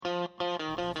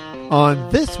On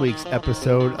this week's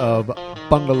episode of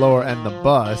Bungalower and the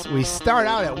Bus, we start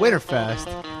out at Winterfest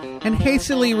and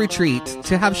hastily retreat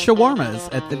to have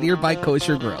shawarmas at the nearby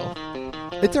kosher grill.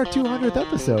 It's our 200th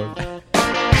episode.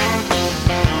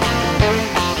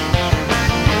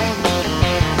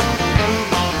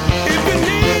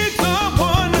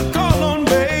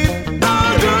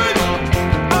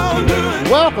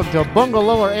 Welcome to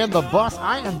Bungalower and the Bus.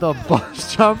 I am the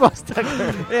bus, John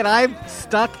Bustecker. And I'm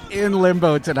stuck in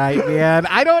limbo tonight, man.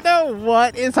 I don't know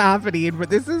what is happening, but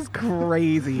this is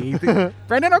crazy.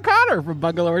 Brendan O'Connor from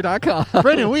Bungalower.com.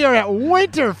 Brendan, we are at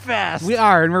Winterfest. We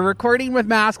are, and we're recording with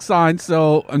masks on,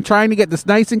 so I'm trying to get this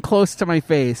nice and close to my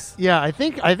face. Yeah, I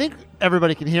think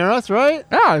everybody can hear us, right?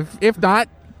 Yeah, if not,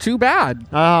 too bad.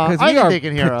 I think they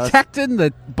can hear us. Protecting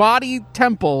the body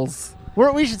temples.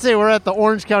 We should say we're at the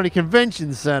Orange County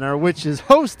Convention Center, which is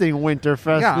hosting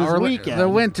Winterfest this weekend. The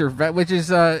Winterfest, which is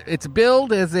it's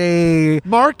billed as a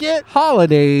market,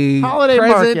 holiday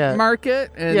present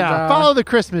market. And, follow the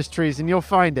Christmas trees and you'll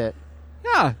find it.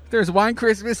 Yeah, there's one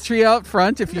Christmas tree out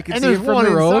front if you can see it from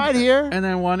the road. And there's one inside here. And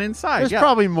then one inside. There's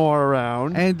probably more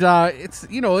around. And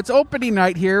it's opening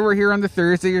night here. We're here on the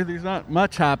Thursday. There's not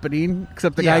much happening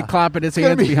except the guy clapping his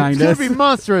hands behind us. It's going to be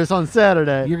monstrous on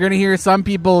Saturday. You're going to hear some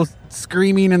people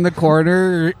screaming in the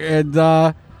corner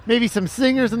and maybe some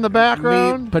singers in the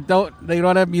background. But they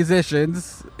don't have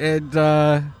musicians.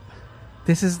 And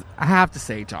this is, I have to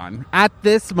say, John, at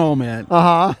this moment,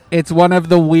 it's one of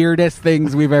the weirdest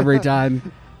things we've ever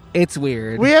done. It's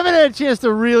weird. We haven't had a chance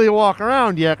to really walk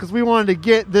around yet because we wanted to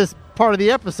get this part of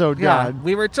the episode done.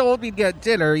 We were told we'd get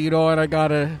dinner, and I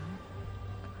got a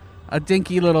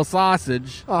dinky little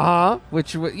sausage.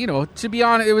 Which, to be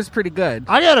honest, it was pretty good.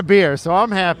 I got a beer, so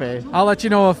I'm happy. I'll let you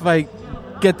know if I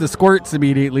get the squirts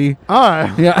immediately. All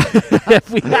right. Yeah. If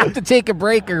we have to take a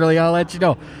break early, I'll let you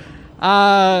know.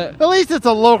 At least it's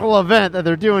a local event that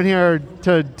they're doing here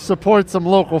to support some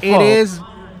local folks. It is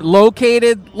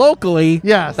located locally.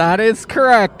 Yes. That is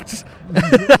correct.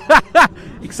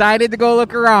 Excited to go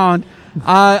look around.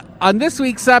 On this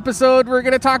week's episode, we're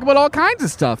going to talk about all kinds of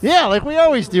stuff. Yeah, like we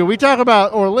always do. We talk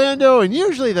about Orlando and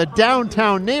usually the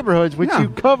downtown neighborhoods, which you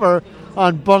cover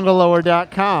on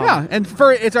Bungalower.com. Yeah, and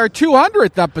it's our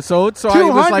 200th episode. So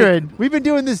 200? We've been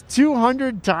doing this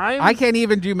 200 times? I can't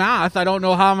even do math. I don't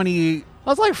know how many.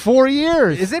 That's like 4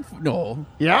 years. Is it? No.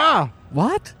 Yeah.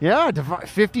 What? Yeah,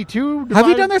 52. Have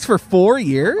you done this for 4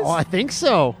 years? Oh, I think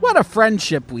so. What a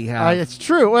friendship we have. It's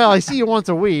true. Well, I see you once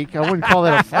a week. I wouldn't call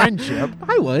that a friendship.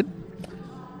 I would.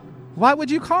 What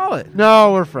would you call it?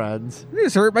 No, we're friends. You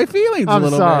just hurt my feelings a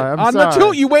little bit. I'm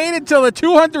sorry. You waited until the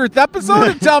 200th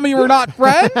episode to tell me we're not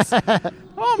friends?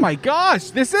 Oh my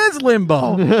gosh, this is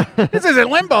limbo. This isn't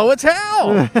limbo, it's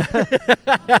hell.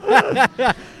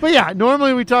 But yeah,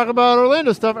 normally we talk about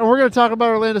Orlando stuff, and we're going to talk about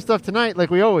Orlando stuff tonight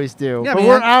like we always do. Yeah, but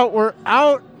we're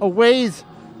out a ways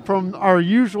from our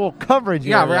usual coverage.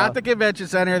 Yeah, we're at the convention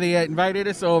center. They invited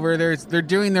us over. They're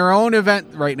doing their own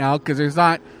event right now because there's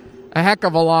not a heck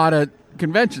of a lot of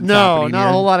conventions happening not here.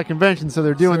 A whole lot of conventions, so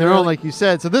they're doing their own, like you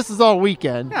said. So this is all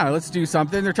weekend. Yeah, let's do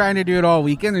something. They're trying to do it all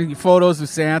weekend. There's photos of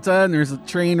Santa, and there's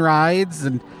train rides,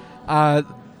 and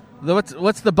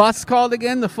what's the bus called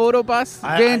again? The photo bus?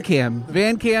 Van Cam.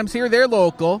 Van Cam's here. They're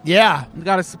local. Yeah. You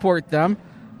got to support them.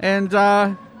 And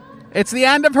it's the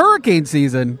end of hurricane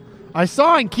season. I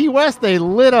saw in Key West they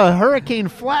lit a hurricane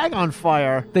flag on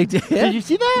fire. They did? Did you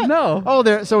see that? No.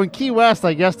 Oh, so in Key West,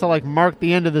 I guess to mark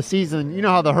the end of the season, you know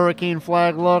how the hurricane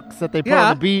flag looks that they put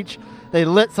on the beach? They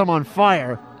lit some on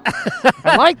fire.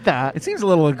 I like that. It seems a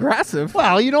little aggressive.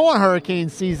 Well, you don't want hurricane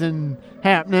season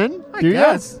happening, do you?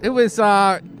 Yes. It was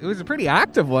a pretty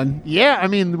active one. Yeah, I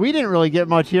mean, we didn't really get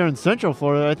much here in Central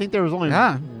Florida. I think there was only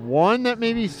one that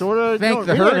maybe sort of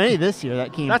this year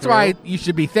that came. That's through. why you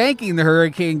should be thanking the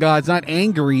hurricane gods, not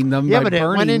angering them. Yeah, by but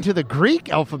burning. It went into the Greek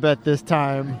alphabet this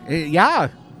time.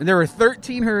 And there were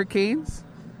 13 hurricanes.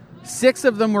 6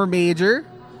 of them were major,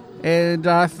 and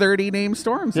 30 named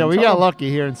storms. Yeah, we got lucky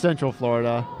here in Central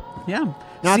Florida. Yeah,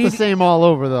 not the same all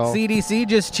over though. CDC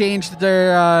just changed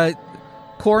their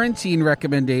quarantine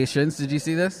recommendations. Did you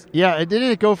see this? Yeah, didn't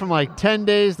it go from 10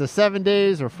 days to 7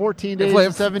 days or 14 days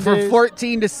to 7 days? For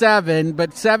 14 to 7,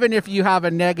 but 7 if you have a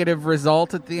negative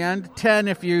result at the end, 10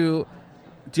 if you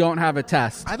don't have a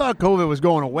test. I thought COVID was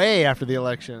going away after the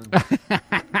election.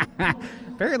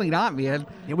 Apparently not, man.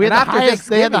 Yeah,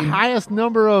 they had the highest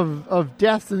number of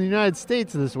deaths in the United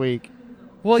States this week.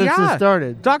 Well, since it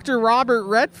started. Dr. Robert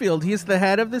Redfield, he's the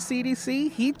head of the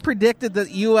CDC. He predicted that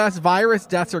U.S. virus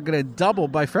deaths are going to double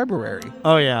by February.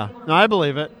 Oh, yeah. No, I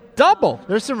believe it. Double.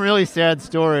 There's some really sad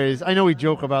stories. I know we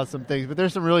joke about some things, but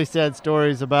there's some really sad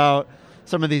stories about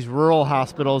some of these rural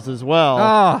hospitals as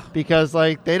well, because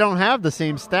like they don't have the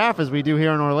same staff as we do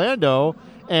here in Orlando,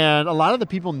 and a lot of the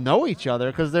people know each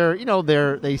other because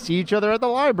they see each other at the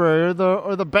library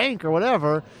or the bank or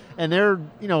whatever, and they're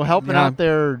helping out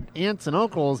their aunts and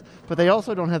uncles, but they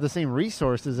also don't have the same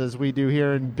resources as we do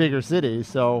here in bigger cities.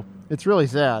 So it's really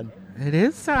sad. It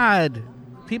is sad.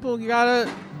 People gotta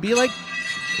be like.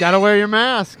 Gotta wear your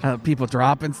mask. People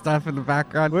dropping stuff in the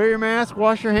background. Wear your mask.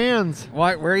 Wash your hands.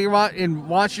 Wear your and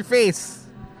wash your face.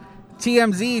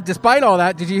 TMZ. Despite all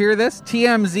that, did you hear this?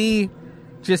 TMZ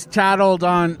just tattled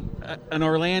on an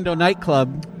Orlando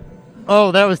nightclub.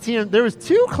 Oh, that was There was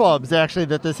 2 clubs actually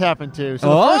that this happened to. So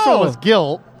the first one was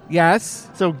Gilt. Yes.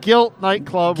 So Gilt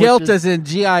nightclub. Gilt is in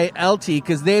GILT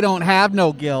because they don't have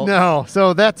no guilt. No.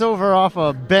 So that's over off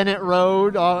of Bennett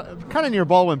Road, kind of near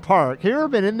Baldwin Park. Have you ever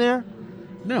been in there?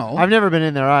 No. I've never been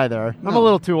in there either. I'm a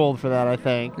little too old for that, I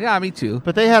think. Yeah, me too.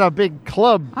 But they had a big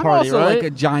club party, I'm also right? like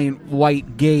a giant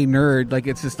white gay nerd. Like,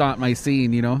 it's just not my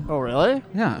scene, Oh, really?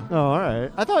 Yeah. Oh, all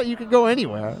right. I thought you could go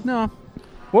anywhere. No.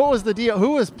 What was the deal?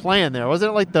 Who was playing there? Was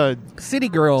it like the City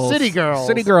Girls? City Girls.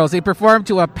 City Girls. They performed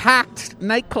to a packed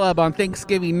nightclub on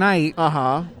Thanksgiving night.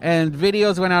 Uh-huh. And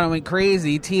videos went out and went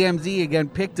crazy. TMZ again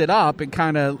picked it up and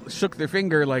kind of shook their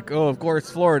finger like, oh, of course,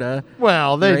 Florida.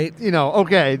 Well, they, right?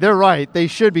 Okay, they're right. They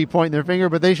should be pointing their finger,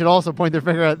 but they should also point their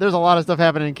finger at, there's a lot of stuff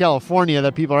happening in California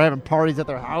that people are having parties at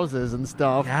their houses and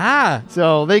stuff. Yeah.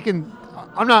 So they can,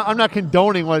 I'm not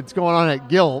condoning what's going on at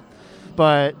Gilt,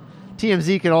 but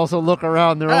TMZ can also look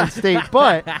around their own state.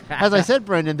 But as I said,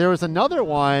 Brendan, there was another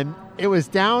one. It was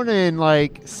down in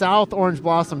like South Orange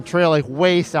Blossom Trail, like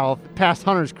way south, past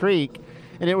Hunters Creek,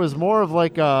 and it was more of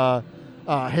like a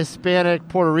Hispanic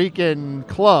Puerto Rican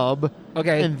club.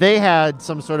 Okay. And they had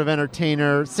some sort of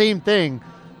entertainer. Same thing.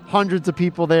 Hundreds of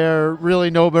people there,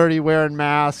 really nobody wearing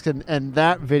masks, and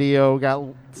that video got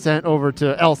sent over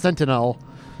to El Sentinel.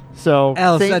 So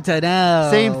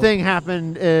same thing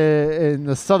happened in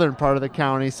the southern part of the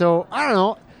county. So I don't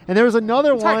know. And there was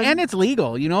another one, and it's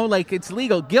legal. Like it's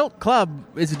legal. Gilt Club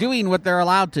is doing what they're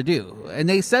allowed to do, and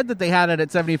they said that they had it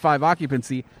at 75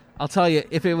 occupancy. I'll tell you,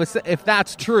 if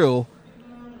that's true,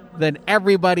 then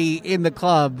everybody in the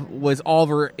club was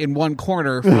over in one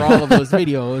corner for all of those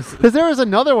videos. Because there was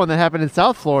another one that happened in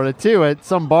South Florida too, at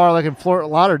some bar like in Fort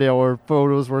Lauderdale, where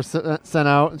photos were sent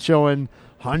out showing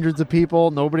hundreds of people,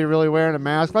 nobody really wearing a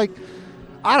mask. Like,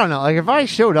 I don't know. Like, if I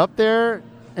showed up there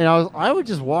and I would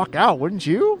just walk out, wouldn't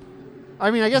you?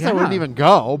 I mean, I guess I wouldn't even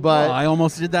go, but... Well, I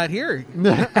almost did that here.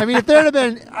 I mean, if there had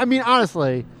been... I mean,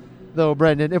 honestly, though,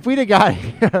 Brendan, if we'd have got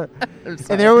here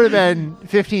and there would have been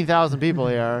 15,000 people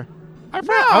here, I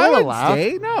would have laughed.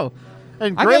 Stay. No.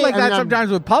 And I get like that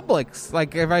sometimes with Publix.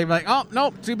 Like, if I'm like, oh,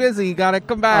 nope, too busy, you got to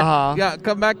come back. Yeah,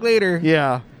 come back later.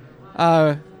 Yeah.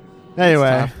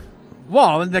 Anyway.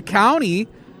 Well, and the county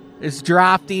is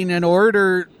drafting an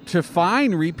order to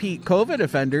fine repeat COVID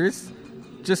offenders,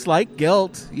 just like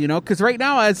Gilt, because right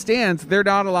now, as stands, they're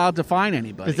not allowed to fine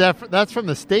anybody. That's from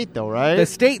the state, though, right? The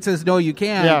state says, no, you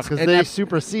can't. Yeah, because they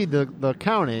supersede the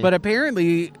county. But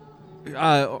apparently,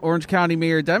 Orange County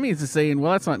Mayor Demings is saying,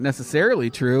 well, that's not necessarily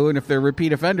true, and if they're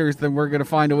repeat offenders, then we're going to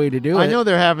find a way to do it. I know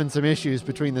they're having some issues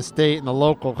between the state and the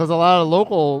local, because a lot of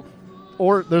local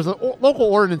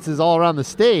ordinances all around the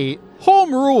state.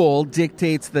 Home rule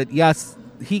dictates that, yes,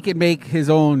 he can make his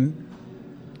own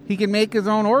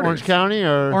orders. Orange County?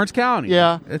 Orange County.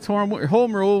 Yeah. It's home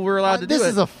rule. We're allowed to do it. This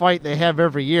is a fight they have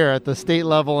every year at the state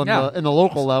level and the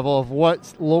local level of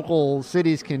what local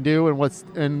cities can do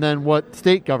and then what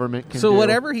state government can do. So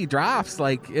whatever he drafts,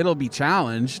 like, it'll be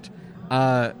challenged.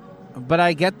 But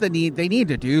I get the need. They need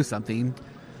to do something.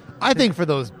 I think for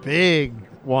those big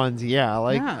ones, yeah.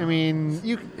 I mean,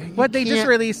 they just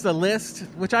released a list,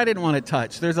 which I didn't want to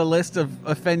touch. There's a list of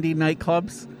offending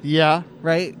nightclubs. Yeah.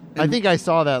 Right? And I think I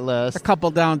saw that list. A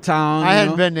couple downtown. I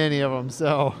hadn't been to any of them,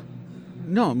 so.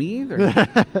 No, me either.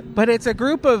 But it's a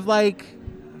group of, like,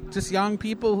 just young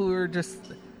people who are just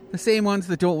the same ones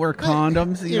that don't wear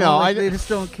condoms. They just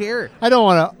don't care. I don't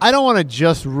want to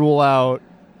just rule out.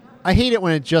 I hate it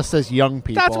when it just says young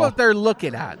people. That's what they're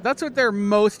looking at. That's what they're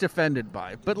most offended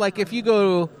by. But, like, if you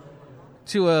go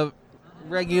to a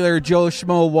regular Joe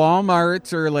Schmo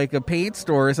Walmart or, like, a paint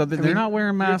store or something, they're not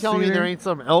wearing masks. You're telling me there ain't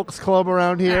some Elks Club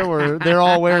around here where they're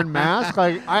all wearing masks?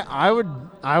 Like, I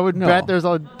would bet there's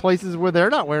places where they're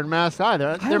not wearing masks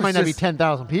either. There might not be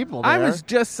 10,000 people there. I was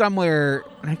just somewhere,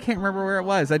 and I can't remember where it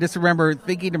was. I just remember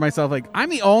thinking to myself, like,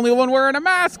 I'm the only one wearing a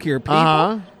mask here, people.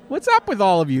 Uh-huh. What's up with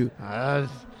all of you?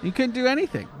 You couldn't do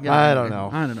anything. Yeah, I don't know.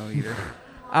 I don't know either.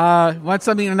 Want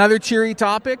another cheery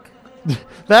topic?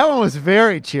 That one was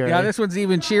very cheery. Yeah, this one's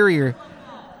even cheerier.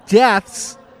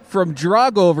 Deaths from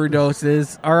drug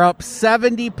overdoses are up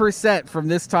 70% from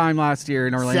this time last year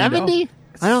in Orlando. 70?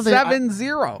 I don't think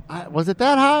 7-0. Was it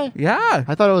that high? Yeah.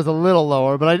 I thought it was a little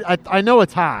lower, but I know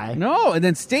it's high. No, and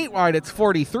then statewide it's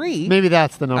 43. Maybe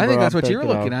that's the number. I think that's I'm what you're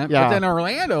looking at. Yeah. But then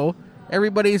Orlando,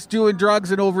 everybody's doing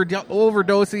drugs and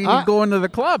overdosing and going to the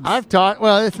clubs.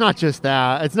 Well, it's not just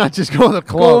that. It's not just going to the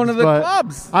clubs. Going to the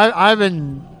clubs.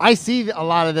 I see a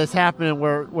lot of this happening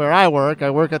where I work.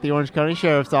 I work at the Orange County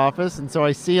Sheriff's Office, and so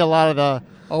I see a lot of the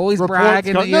always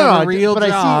bragging that you have a real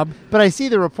job. But I see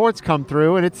the reports come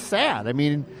through, and it's sad. I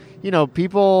mean,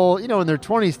 people, in their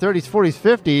 20s, 30s,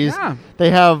 40s, 50s,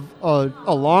 they have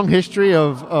a long history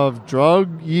of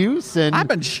drug use, and I've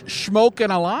been smoking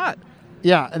a lot.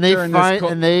 Yeah, and they find,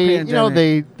 and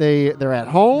they, they're at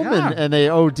home and they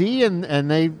OD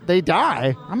and they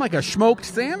die. I'm like a smoked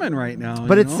salmon right now.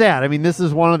 But it's sad. I mean, this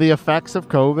is one of the effects of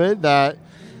COVID that,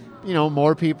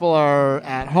 more people are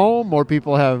at home, more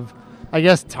people have, I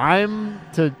guess, time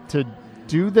to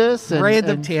do this.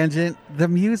 Random tangent. The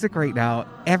music right now,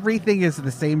 everything is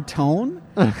the same tone,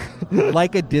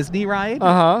 like a Disney ride,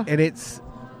 and it's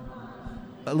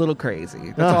a little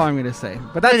crazy. That's all I'm going to say.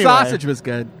 But that sausage was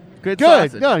good. Good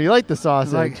sausage. No, you like the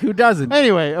sausage. Like, who doesn't?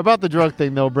 Anyway, about the drug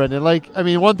thing, though, Brendan.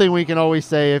 One thing we can always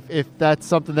say, if that's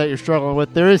something that you're struggling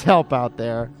with, there is help out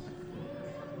there.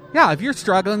 Yeah, if you're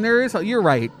struggling, there is. You're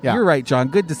right. Yeah. You're right, John.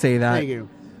 Good to say that. Thank you.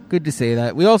 Good to say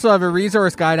that. We also have a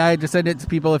resource guide. I had to send it to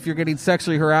people if you're getting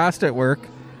sexually harassed at work.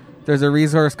 There's a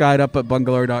resource guide up at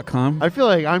bungalow.com. I feel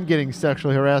like I'm getting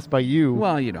sexually harassed by you.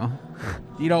 Well, you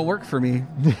don't work for me.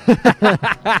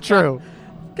 True.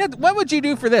 What would you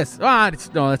do for this? No,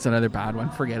 that's another bad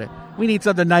one. Forget it. We need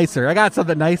something nicer. I got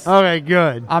something nice. Okay,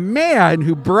 good. A man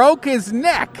who broke his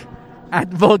neck at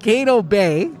Volcano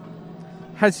Bay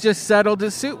has just settled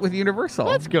his suit with Universal.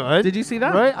 That's good. Did you see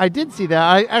that? Right, I did see that.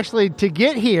 I actually, to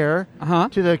get here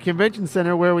to the convention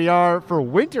center where we are for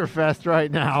Winterfest right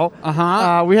now,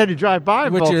 we had to drive by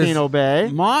Volcano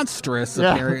Bay. Monstrous,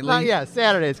 apparently.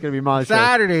 Saturday it's going to be monstrous.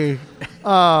 Saturday.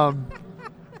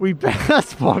 We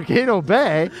passed Volcano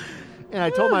Bay, and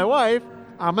I told my wife,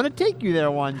 I'm going to take you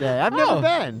there one day. I've never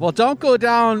been. Well, don't go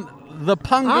down the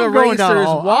Punga Racers water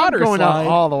slide. I'm going down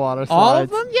all the water slides. All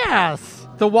of them? Yes.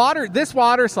 This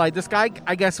water slide, this guy,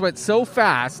 I guess, went so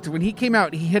fast. When he came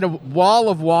out, he hit a wall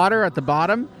of water at the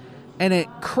bottom, and it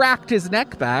cracked his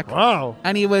neck back. Wow.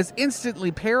 And he was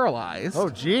instantly paralyzed. Oh,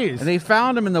 jeez. And they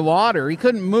found him in the water. He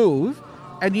couldn't move.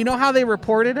 And you know how they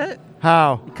reported it?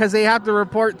 How? Because they have to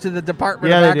report to the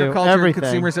Department of Agriculture and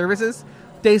Consumer Services.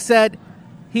 They said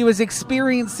he was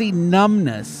experiencing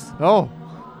numbness. Oh.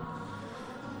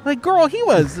 Like, girl, he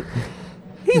was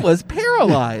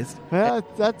paralyzed.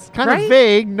 That's kind of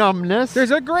vague, numbness. There's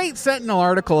a great Sentinel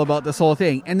article about this whole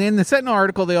thing. And in the Sentinel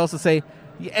article, they also say,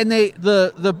 and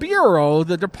the Bureau,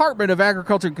 the Department of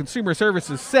Agriculture and Consumer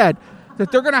Services said that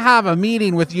they're going to have a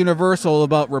meeting with Universal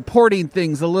about reporting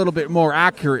things a little bit more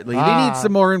accurately. They need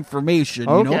some more information,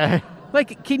 Okay.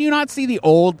 Like, can you not see the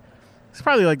old... It's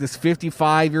probably like this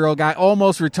 55-year-old guy,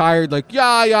 almost retired, like,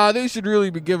 they should really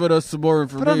be giving us some more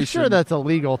information. But I'm sure that's a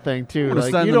legal thing, too.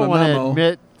 Like, you don't want to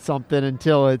admit something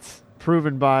until it's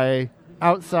proven by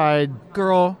outside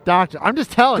doctor. I'm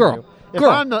just telling you.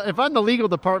 If I'm the legal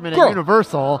department at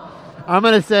Universal, I'm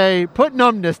going to say, put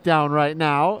numbness down right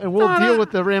now, and we'll deal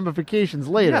with the ramifications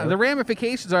later. Yeah, the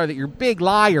ramifications are that you're big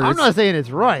liars. I'm not saying it's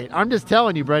right. I'm just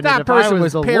telling you, Brendan, that person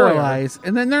was paralyzed.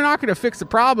 And then they're not going to fix the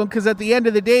problem, because at the end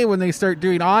of the day, when they start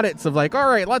doing audits of like, all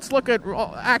right, let's look at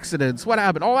accidents. What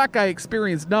happened? Oh, that guy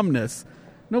experienced numbness.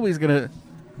 Nobody's going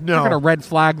to red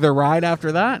flag their ride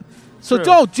after that. So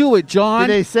don't do it, John.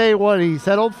 Did they say what he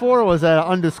settled for, or was that an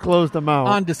undisclosed amount?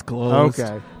 Undisclosed.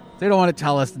 Okay. They don't want to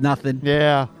tell us nothing.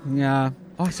 Yeah. Yeah.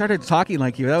 Oh, I started talking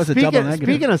like you. That was a double negative.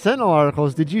 Speaking of Sentinel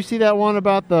articles, did you see that one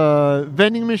about the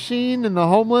vending machine and the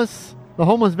homeless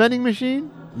vending machine?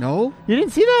 No. You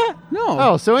didn't see that? No.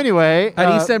 Oh, so anyway.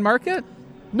 At East End Market?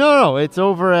 No. It's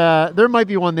over at... There might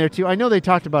be one there, too. I know they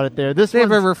talked about it there. They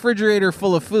have a refrigerator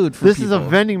full of food for people. This is a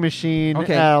vending machine at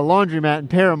a laundromat in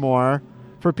Paramore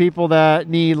for people that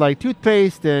need, like,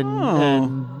 toothpaste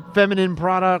and feminine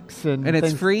products. And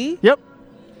it's free? Yep.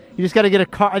 You just got to get a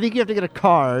card. I think you have to get a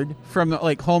card from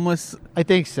like homeless. I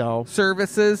think so.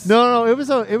 Services. No. It was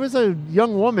a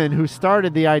young woman who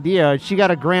started the idea. She got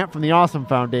a grant from the Awesome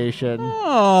Foundation.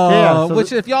 Oh, yeah, so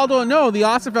which if y'all don't know, the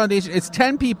Awesome Foundation, it's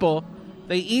 10 people.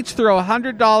 They each throw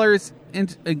 $100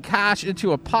 in cash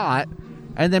into a pot,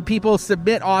 and then people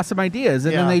submit awesome ideas,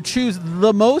 and then they choose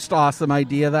the most awesome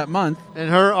idea that month. And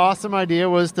her awesome idea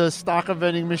was to stock a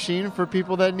vending machine for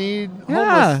people that need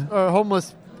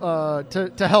homeless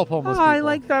to help homeless people. I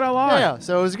like that a lot. Yeah,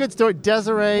 so it was a good story.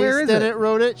 Desiree Where is Stinnett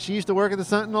wrote it. She used to work at the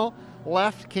Sentinel,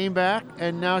 left, came back,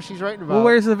 and now she's writing about Well,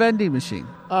 where's the vending machine?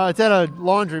 It's at a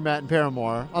laundromat in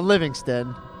Paramore on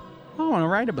Livingston. I want to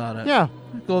write about it. Yeah.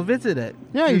 Go visit it.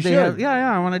 Yeah, you should.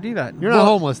 I want to do that. You're not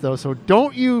homeless, though, so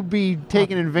don't you be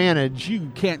taking advantage.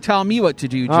 You can't tell me what to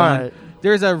do, John. All right.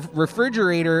 There's a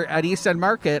refrigerator at East End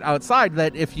Market outside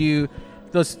that if you,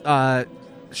 those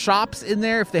shops in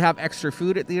there, if they have extra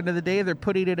food at the end of the day, they're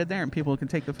putting it in there and people can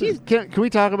take the food. Can we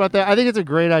talk about that? I think it's a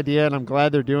great idea, and I'm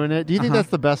glad they're doing it. Do you think that's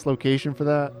the best location for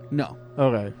that? No.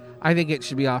 Okay. I think it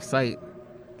should be off-site.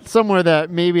 Somewhere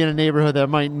that maybe in a neighborhood that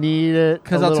might need it.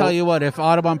 Because I'll tell you what, if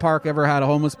Audubon Park ever had a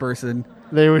homeless person,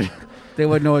 they wouldn't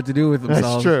know what to do with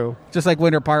themselves. That's true. Just like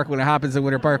Winter Park when it happens in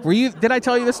Winter Park. Did I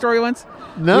tell you this story once?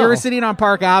 No. We were sitting on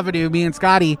Park Avenue, me and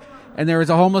Scotty, and there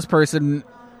was a homeless person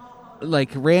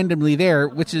like randomly there,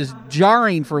 which is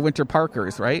jarring for Winter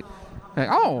Parkers, right? Like,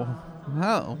 oh,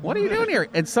 what are you doing here?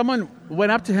 And someone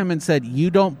went up to him and said,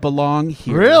 "You don't belong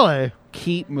here. Really?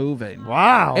 Keep moving."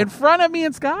 Wow. In front of me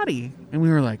and Scotty. And we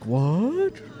were like,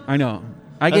 what? I know.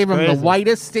 I That's gave him crazy. the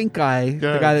whitest stink eye,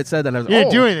 the guy that said that. I was You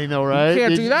didn't do anything, though, right? You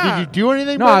can't do that. Did you do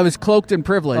anything? No, I was cloaked in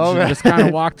privilege. Okay. And just kind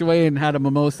of walked away and had a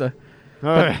mimosa.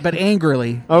 But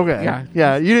angrily. Okay.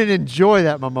 Yeah, you didn't enjoy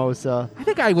that mimosa. I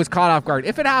think I was caught off guard.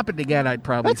 If it happened again, I'd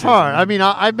probably That's say hard. something. I mean,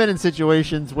 I've been in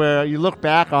situations where you look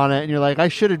back on it and you're like, I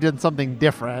should have done something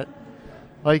different.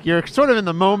 Like, you're sort of in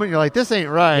the moment, you're like, this ain't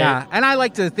right. Yeah, and I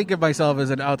like to think of myself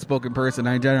as an outspoken person.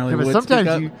 I generally but would sometimes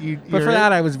speak up. you But for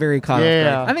that, I was very caught off Yeah.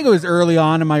 guard. I think it was early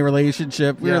on in my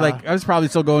relationship. We were like, I was probably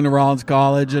still going to Rollins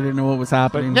College. I didn't know what was But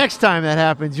happening. next time that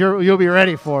happens, you'll be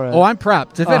ready for it. Oh, I'm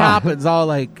prepped. If it happens,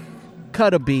 I'll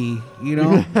cut a bee. You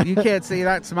know, you can't say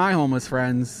that to my homeless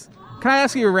friends. Can I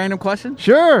ask you a random question?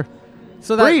 Sure.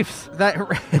 So Briefs. That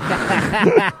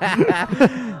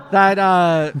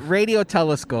radio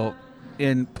telescope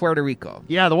in Puerto Rico,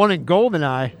 Yeah, the one in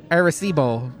GoldenEye.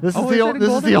 Arecibo. This is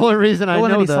the only reason I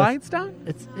know he this. slides down?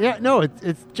 It's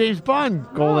James Bond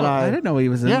GoldenEye. I didn't know he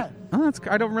was in. Yeah. Oh,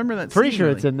 I don't remember that. Pretty scene, sure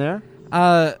really. it's in there.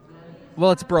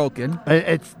 Well, it's broken.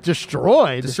 It's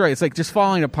destroyed. It's like just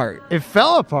falling apart. It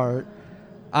fell apart.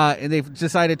 And they've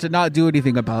decided to not do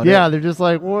anything about it. Yeah, they're just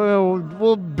like, well,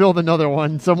 we'll build another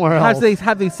one somewhere else.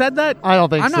 Have they said that? I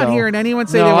don't think so. I'm not hearing anyone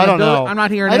say No, they want I to don't build know. it. I'm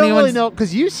not hearing I anyone. don't really know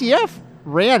because UCF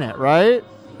ran it, right?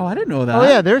 Oh, I didn't know that. Oh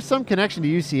yeah, there's some connection to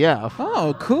UCF.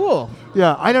 Oh, cool.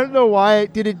 Yeah, I don't know why.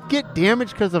 Did it get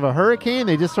damaged because of a hurricane?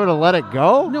 They just sort of let it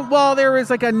go? No, well, there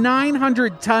was like a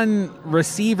 900-ton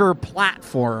receiver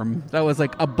platform that was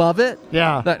like above it.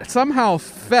 Yeah. That somehow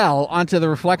fell onto the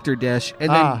reflector dish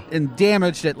and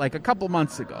damaged it like a couple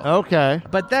months ago. Okay.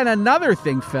 But then another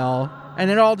thing fell, and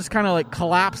it all just kind of like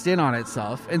collapsed in on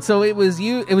itself. And so it was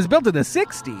built in the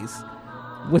 60s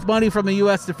with money from the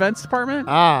U.S. Defense Department.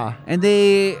 And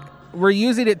they were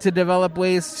using it to develop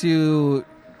ways to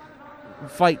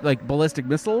fight like ballistic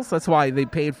missiles. That's why they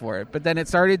paid for it. But then it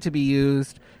started to be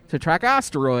used to track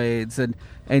asteroids and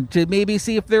to maybe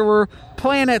see if there were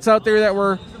planets out there that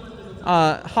were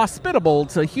hospitable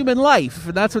to human life.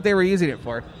 And that's what they were using it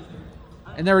for.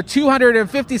 And there were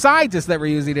 250 scientists that were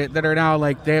using it that are now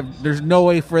like there's no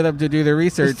way for them to do their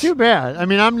research. It's too bad. I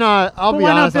mean, I'm not. I'll be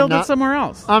why honest. not build it somewhere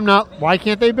else? I'm not. Why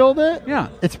can't they build it? Yeah,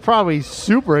 it's probably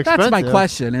super expensive. That's my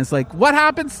question. It's like, what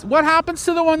happens? What happens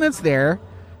to the one that's there?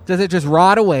 Does it just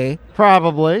rot away?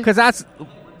 Probably. Because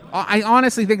I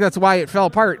honestly think that's why it fell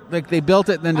apart. Like they built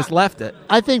it and then just left it.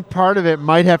 I think part of it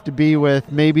might have to be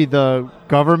with maybe the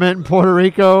government in Puerto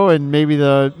Rico, and maybe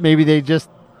they just.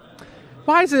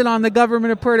 Why is it on the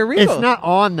government of Puerto Rico? It's not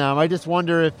on them. I just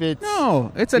wonder if it's...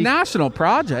 No, it's a national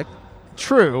project.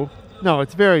 True. No,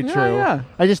 it's very true. Yeah.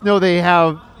 I just know they've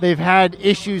had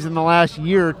issues in the last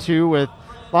year or two with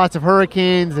lots of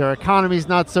hurricanes. Their economy's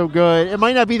not so good. It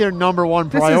might not be their number one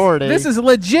priority. This is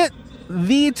legit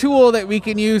the tool that we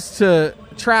can use to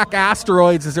track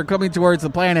asteroids as they're coming towards the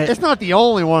planet. It's not the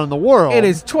only one in the world. It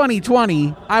is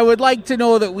 2020. I would like to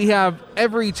know that we have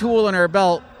every tool in our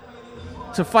belt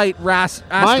to fight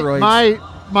asteroids.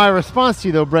 My response to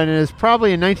you, though, Brendan, is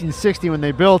probably in 1960 when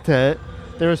they built it,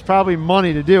 there was probably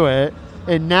money to do it,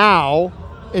 and now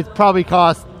it probably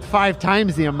costs 5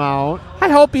 times the amount. I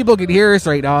hope people can hear us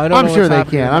right now. I'm sure they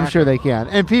can. I'm sure they can.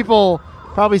 And people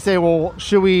probably say, well,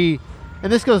 should we...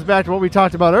 And this goes back to what we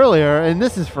talked about earlier, and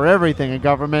this is for everything in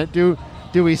government. Do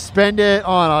we spend it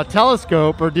on a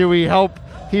telescope, or do we help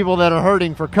people that are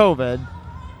hurting for COVID?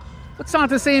 It's not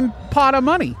the same pot of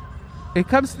money. They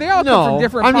all come from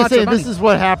different I'm pots just saying of money. this is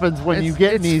what happens when you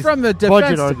get in these from the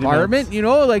budget Defense Department. You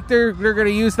know, like they're going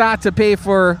to use that to pay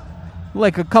for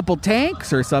like a couple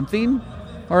tanks or something,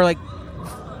 or like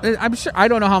I'm sure. I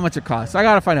don't know how much it costs. I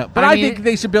got to find out. But I think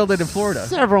they should build it in Florida.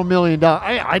 Several $1 million.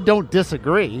 I don't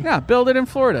disagree. Yeah, build it in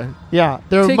Florida. Yeah,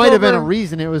 there might have been a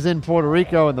reason it was in Puerto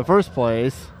Rico in the first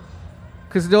place.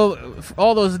 Because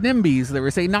all those NIMBYs that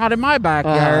were saying, not in my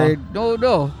backyard.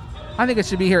 No. I think it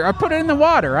should be here. Or put it in the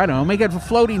water. I don't know. Make it a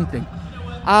floating thing.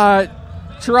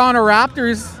 Toronto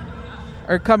Raptors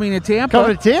are coming to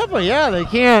Tampa. Yeah, they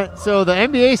can't. So the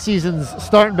NBA season's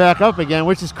starting back up again,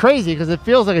 which is crazy because it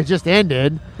feels like it just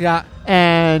ended. Yeah.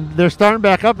 And they're starting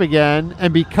back up again.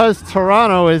 And because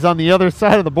Toronto is on the other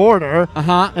side of the border,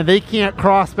 and they can't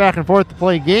cross back and forth to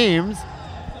play games,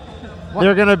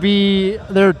 they're going to be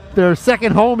their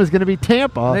second home is going to be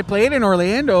Tampa. They played in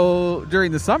Orlando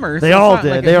during the summer. They all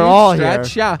did. Like they were all here.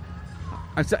 Yeah.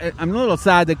 I'm a little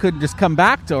sad they couldn't just come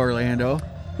back to Orlando.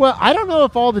 Well, I don't know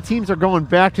if all the teams are going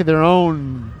back to their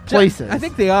own places. I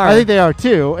think they are. I think they are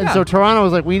too. And so Toronto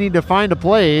was like, we need to find a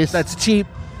place that's cheap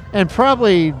and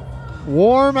probably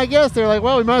warm, I guess. They're like,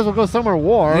 well, we might as well go somewhere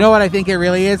warm. You know what I think it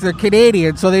really is? They're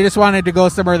Canadian, so they just wanted to go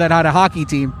somewhere that had a hockey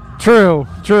team. True.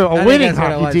 A winning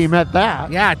hockey team at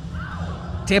that. Yeah.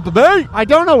 Tampa Bay. I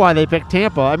don't know why they picked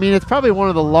Tampa. I mean, it's probably one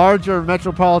of the larger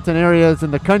metropolitan areas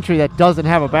in the country that doesn't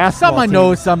have a basketball Someone team.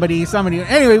 knows somebody.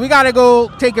 Anyway, we got to go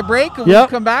take a break. When we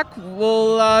come back,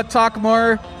 we'll talk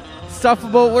more stuff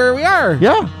about where we are.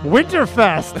 Yeah,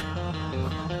 Winterfest.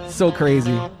 So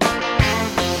crazy.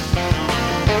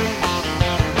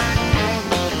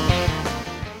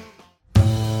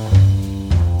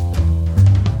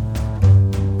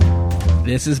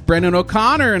 This is Brendan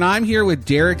O'Connor, and I'm here with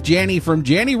Derek Janney from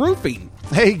Janney Roofing.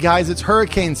 Hey guys, it's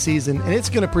hurricane season, and it's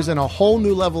going to present a whole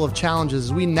new level of challenges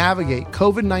as we navigate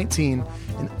COVID-19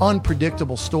 and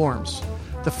unpredictable storms.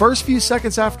 The first few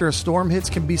seconds after a storm hits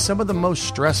can be some of the most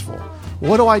stressful.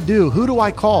 What do I do? Who do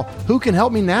I call? Who can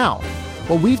help me now?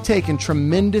 Well, we've taken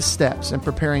tremendous steps in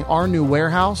preparing our new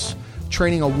warehouse,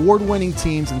 training award-winning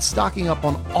teams, and stocking up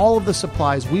on all of the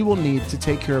supplies we will need to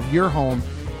take care of your home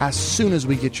as soon as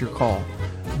we get your call.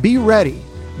 Be ready.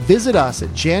 Visit us at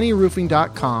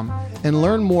JanneyRoofing.com and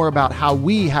learn more about how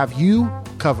we have you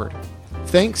covered.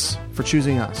 Thanks for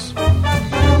choosing us.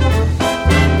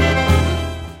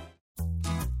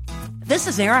 This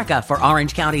is Erica for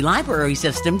Orange County Library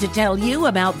System to tell you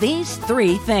about these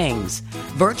 3 things.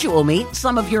 Virtual meet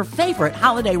some of your favorite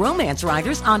holiday romance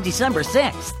writers on December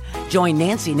 6th. Join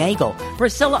Nancy Nagel,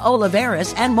 Priscilla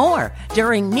Oliveris, and more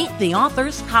during Meet the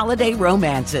Authors Holiday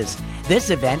Romances. This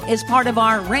event is part of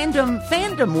our Random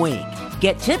Fandom Week.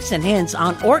 Get tips and hints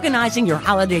on organizing your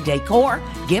holiday decor,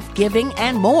 gift giving,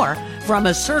 and more from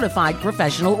a certified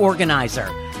professional organizer.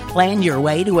 Plan Your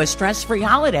Way to a Stress-Free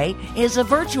Holiday is a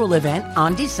virtual event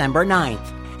on December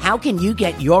 9th. How can you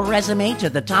get your resume to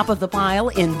the top of the pile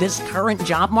in this current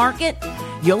job market?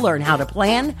 You'll learn how to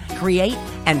plan, create,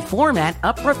 and format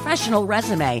a professional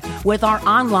resume with our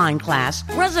online class,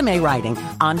 Resume Writing,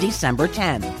 on December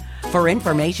 10th. For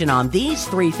information on these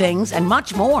 3 things and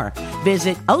much more,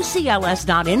 visit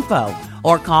ocls.info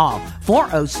or call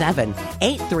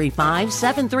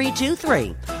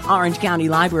 407-835-7323. Orange County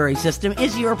Library System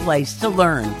is your place to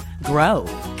learn, grow,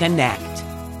 connect.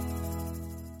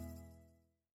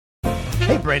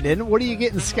 Hey, Brendan, what are you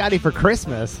getting Scotty for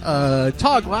Christmas?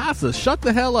 Tall glasses. Shut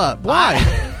the hell up. Why?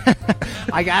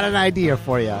 I got an idea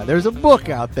for you. There's a book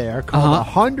out there called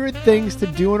 100 Things to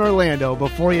Do in Orlando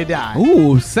Before You Die.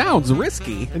 Ooh, sounds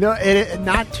risky. No,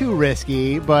 not too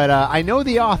risky, but I know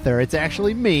the author. It's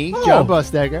actually me, John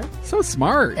Bustegger. So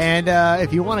smart. And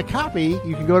if you want a copy,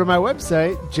 you can go to my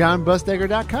website,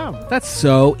 johnbustegger.com. That's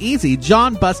so easy.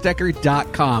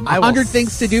 johnbustegger.com. 100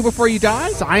 Things to Do Before You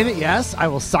Die? Sign it, yes. I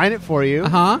will sign it for you,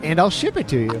 and I'll ship it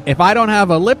to you. If I don't have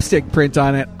a lipstick print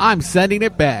on it, I'm sending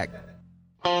it back.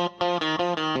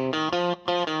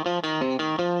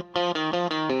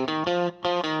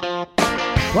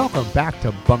 Welcome back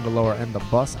to Bungalower and the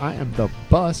Bus. I am the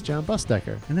Bus, John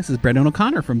Bustegger. And this is Brendan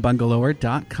O'Connor from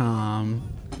bungalower.com.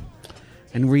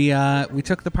 And we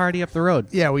took the party up the road.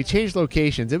 Yeah, we changed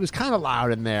locations. It was kind of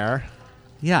loud in there.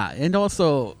 Yeah, and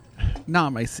also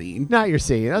not my scene. Not your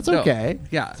scene. That's okay. No.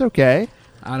 Yeah. It's okay.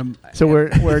 So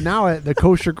we're now at the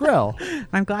Kosher Grill.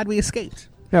 I'm glad we escaped.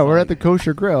 Yeah, we're at the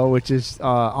Kosher Grill, which is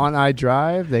on I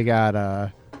Drive. They got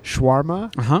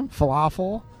shawarma,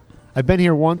 falafel. I've been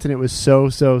here once, and it was so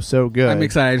good. I'm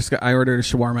excited. I ordered a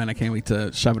shawarma, and I can't wait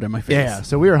to shove it in my face. Yeah,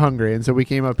 so we were hungry, and so we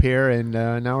came up here, and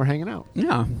now we're hanging out.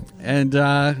 Yeah. And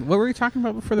what were we talking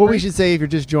about before the break? Well, we should say, if you're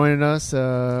just joining us,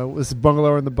 this is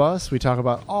Bungalow and the Bus. We talk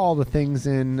about all the things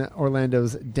in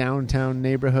Orlando's downtown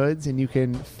neighborhoods, and you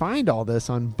can find all this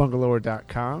on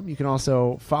bungalower.com. You can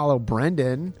also follow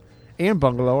Brendan and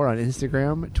Bungalower on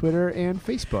Instagram, Twitter, and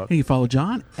Facebook. And you follow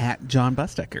John at John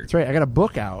Bustecker. That's right. I got a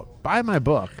book out. Buy my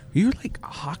book. You're like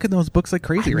hawking those books like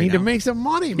crazy I right need now. to make some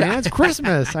money, man. It's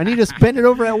Christmas. I need to spend it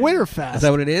over at Winterfest. Is that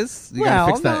what it is? You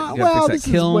gotta fix that. You gotta fix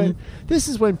that kiln. This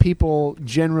is when people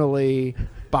generally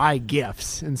buy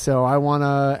gifts, and so I want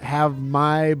to have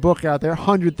my book out there,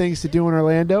 100 Things to Do in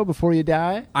Orlando Before You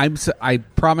Die. I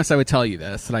promised I would tell you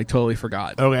this, and I totally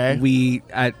forgot. Okay. We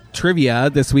at trivia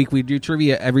this week. We do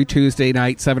trivia every Tuesday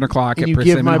night, 7 o'clock And at you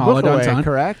Persimmon give my Hall book away, downtown.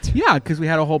 correct? Yeah, because we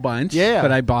had a whole bunch. Yeah.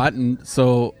 that I bought, and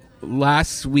so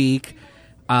last week,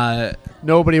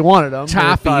 Nobody wanted them.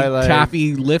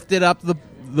 Taffy lifted up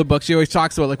the book. She always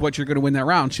talks about like what you're going to win that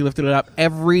round. She lifted it up.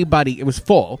 Everybody, it was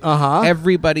full.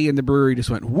 Everybody in the brewery just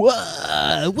went whoa,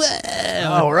 whoa.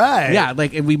 All right. Yeah,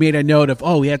 like, and we made a note of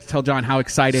we had to tell John how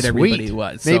excited everybody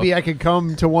was. So, Maybe I could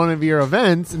come to one of your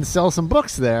events and sell some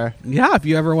books there. yeah, if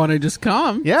you ever want to just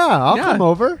come, Yeah, I'll come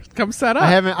over. come set up.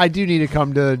 I do need to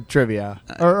come to trivia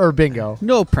or bingo.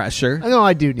 No pressure. No,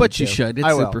 I do need But to. you should. It's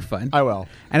I will. super fun. I will.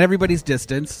 And everybody's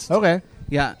distanced. Okay.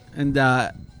 Yeah, and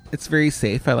it's very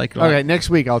safe. I like it a lot. Okay, next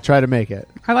week I'll try to make it.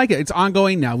 I like it. It's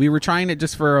ongoing now. We were trying it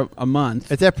just for a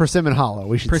month. It's at Persimmon Hollow.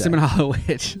 We should Persimmon say. Hollow,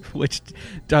 which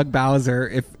Doug Bowser,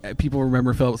 if people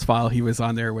remember Phillips File, he was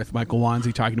on there with Michael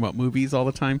Wanzi talking about movies all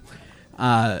the time.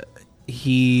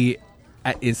 He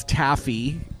is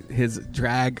Taffy, his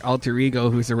drag alter ego,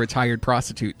 who's a retired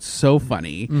prostitute. So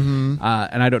funny. And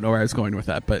I don't know where I was going with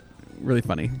that, but really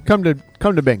funny. Come to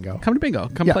bingo. Come to bingo.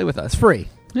 Come Yeah, play with us. It's free.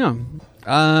 Yeah.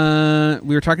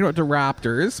 We were talking about the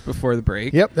Raptors before the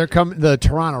break. Yep, they're coming. The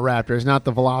Toronto Raptors, not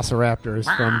the Velociraptors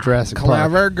from Jurassic Park.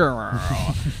 Clever girl.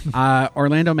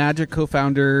 Orlando Magic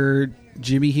co-founder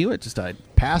Jimmy Hewitt just died.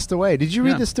 Passed away. Did you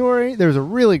read Yeah. the story? There was a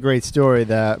really great story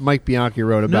that Mike Bianchi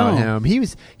wrote about him.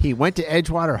 He went to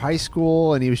Edgewater High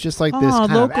School, and he was just like this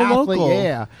kind of athlete. local.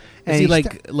 Yeah. And Is he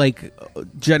like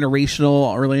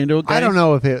generational Orlando guy? I don't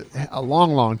know if it a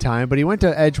long time, but he went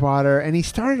to Edgewater and he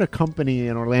started a company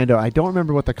in Orlando. I don't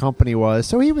remember what the company was.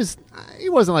 So he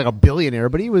wasn't like a billionaire,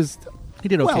 but he He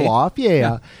did okay. well off.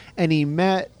 Yeah. And he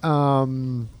met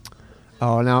now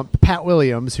Pat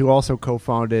Williams, who also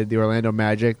co-founded the Orlando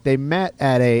Magic. They met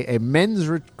at a men's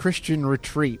Christian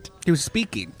retreat. He was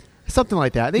speaking. Something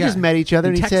like that. They Yeah. just met each other,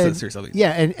 In and he Texas said, or something. Yeah,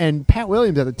 and Pat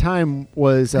Williams at the time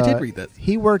was. I did read that.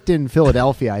 He worked in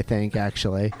Philadelphia, I think,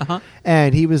 actually,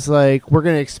 and he was like, "We're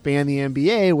going to expand the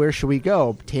NBA. Where should we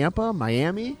go? Tampa,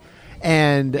 Miami?"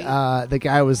 And the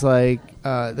guy was like,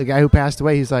 the guy who passed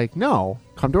away, he's like, "No,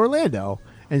 come to Orlando."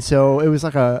 And so it was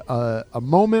like a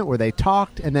moment where they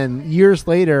talked, and then years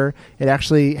later, it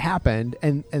actually happened.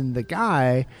 And the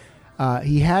guy.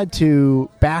 He had to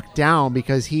back down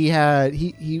because he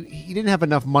didn't have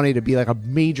enough money to be like a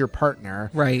major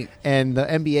partner, Right. And the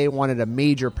NBA wanted a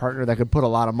major partner that could put a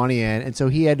lot of money in, and so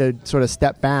he had to sort of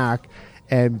step back.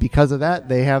 And because of that,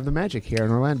 they have the Magic here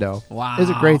in Orlando. Wow. It's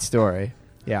a great story.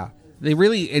 Yeah, They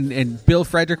really and Bill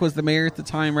Frederick was the mayor at the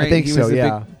time, right? I think he so, was a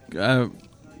yeah. big,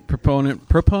 proponent.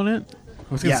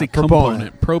 I was going to say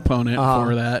proponent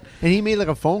for that. And he made like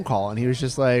a phone call, and he was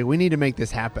just like, "We need to make this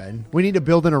happen. We need to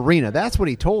build an arena." That's what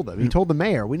he told them. He told the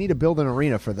mayor, "We need to build an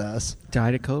arena for this."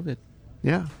 Died of COVID.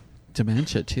 Yeah,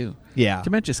 Dementia too. yeah,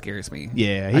 Dementia scares me.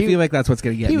 yeah. I feel like that's what's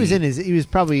going to get me. He was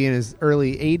probably in his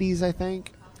early 80s, I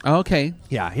think. Okay.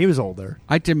 Yeah, he was older.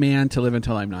 I demand to live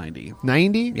until I'm 90.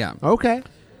 90? Yeah. Okay.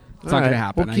 It's not going to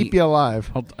happen. We'll keep you alive.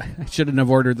 I shouldn't have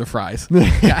ordered the fries.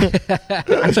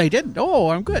 Actually, I didn't. Oh,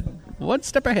 I'm good. One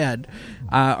step ahead.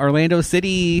 Orlando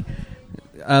City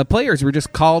players were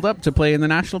just called up to play in the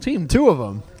national team. 2 of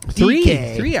them. Three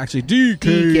DK. actually.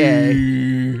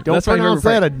 DK. Don't That's my pronounce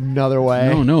favorite that another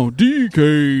way. No,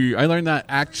 DK. I learned that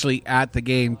actually at the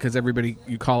game because everybody,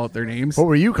 you call out their names. What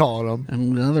were you calling them?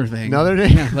 Another thing. Another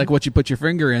name? Yeah, like what you put your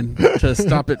finger in to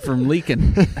stop it from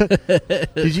leaking.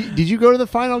 Did you go to the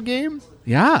final game?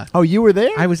 Yeah. Oh, you were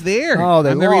there? I was there. Oh, they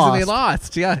I'm the reason lost. they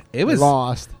lost. Yeah. It They was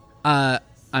lost.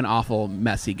 an awful,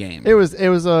 messy game. It was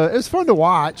fun to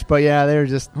watch, but yeah, they were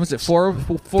just Was it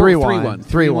 3-1?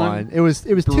 3-1. It was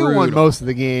 2-1 most of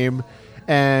the game,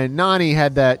 and Nani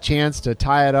had that chance to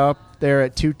tie it up there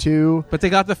at 2-2. But they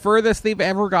got the furthest they've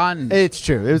ever gotten. It's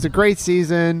true. It was a great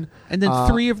season. And then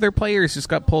 3 of their players just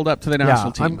got pulled up to the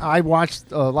national team. I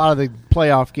watched a lot of the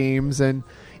playoff games, and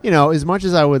as much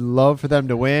as I would love for them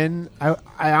to win, I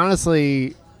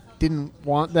honestly didn't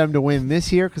want them to win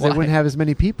this year because they Why? wouldn't have as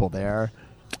many people there.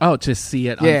 Oh, to see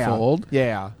it unfold?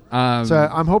 Yeah. So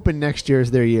I'm hoping next year is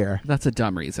their year. That's a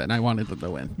dumb reason. I wanted them to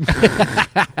win.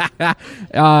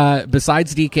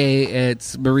 Besides DK,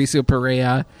 it's Mauricio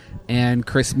Pereira and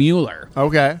Chris Mueller.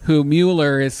 Okay. Who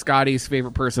Mueller is Scotty's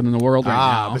favorite person in the world right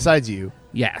now. Besides you.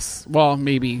 Yes. Well,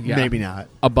 maybe. Yeah, maybe not.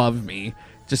 Above me.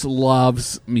 Just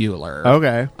loves Mueller.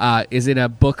 Okay. Is in a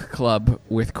book club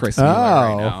with Chris Mueller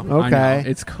right now. Okay. I know,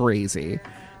 it's crazy.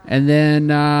 And then,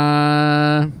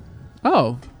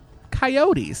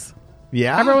 coyotes.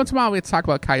 Yeah. Every once in a while we have to talk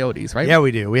about coyotes, right? Yeah,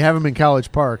 we do. We have them in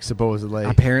College Park, supposedly.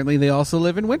 Apparently they also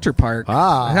live in Winter Park.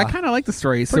 I kind of like the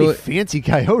story. Pretty fancy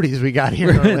coyotes we got here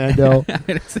in Orlando.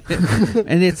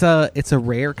 And it's a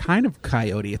rare kind of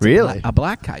coyote. It's a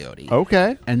black coyote.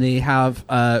 Okay. And they have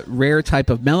a rare type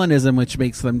of melanism, which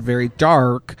makes them very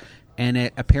dark. And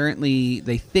apparently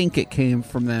they think it came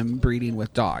from them breeding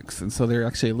with dogs. And so they're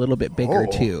actually a little bit bigger,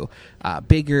 too.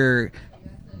 Bigger,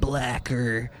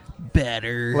 blacker,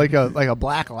 better. Like a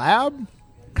black lab?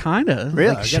 Kind of.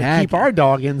 Really? Like gotta keep our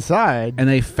dog inside. And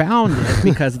they found it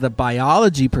because the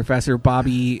biology professor,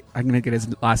 Bobby, I'm going to get his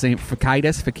last name,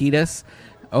 Fakidis,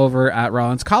 over at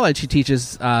Rollins College. He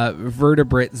teaches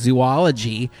vertebrate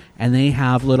zoology, and they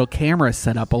have little cameras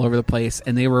set up all over the place.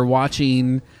 And they were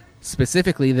watching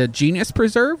specifically the Genius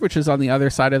Preserve, which is on the other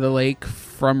side of the lake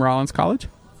from Rollins College.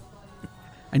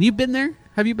 And you've been there?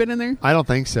 Have you been in there? I don't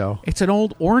think so. It's an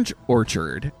old orange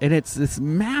orchard, and it's this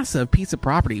massive piece of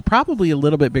property, probably a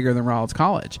little bit bigger than Rollins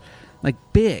College. Like,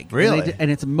 big. Really? And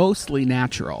it's mostly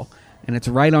natural, and it's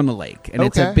right on the lake. And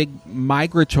it's a big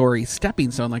migratory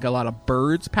stepping stone. Like, a lot of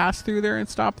birds pass through there and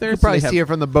stop there. You probably see it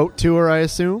from the boat tour, I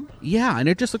assume. Yeah, and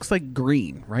it just looks like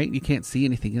green, right? You can't see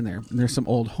anything in there. And there's some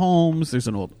old homes. There's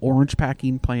an old orange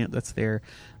packing plant that's there.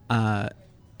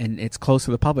 And it's close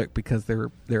to the public because there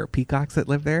are peacocks that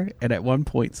live there. And at one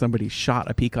point, somebody shot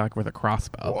a peacock with a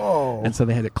crossbow. Whoa. And so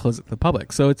they had to close it to the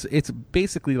public. So it's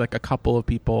basically like a couple of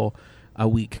people a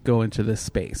week go into this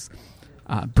space.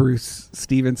 Bruce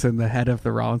Stevenson, the head of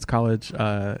the Rollins College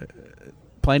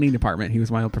planning department, he was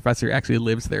my old professor, actually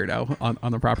lives there now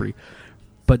on the property.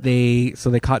 But they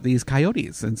caught these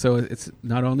coyotes, and so it's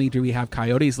not only do we have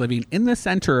coyotes living in the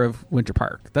center of Winter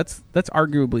Park, that's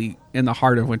arguably in the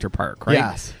heart of Winter Park, right?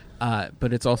 Yes.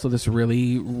 But it's also this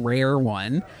really rare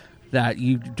one that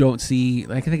you don't see.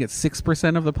 Like, I think it's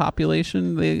 6% of the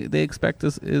population they expect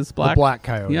is black. The black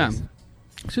coyotes. Yeah,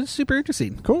 which is super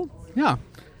interesting. Cool. Yeah.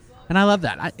 And I love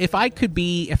that. If I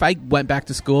went back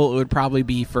to school, it would probably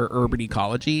be for urban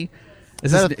ecology.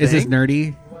 Is this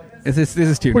nerdy? Is this too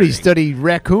nerdy? What, do you study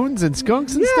raccoons and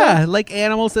skunks and stuff? Yeah, like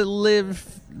animals that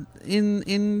live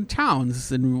in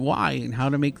towns and why, and how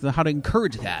to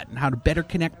encourage that, and how to better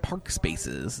connect park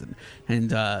spaces, and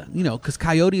because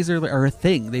coyotes are a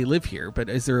thing. They live here, but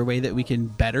is there a way that we can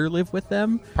better live with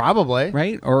them? Probably.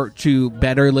 Right? Or to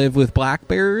better live with black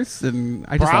bears? And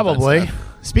I just love that stuff.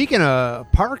 Speaking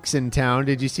of parks in town,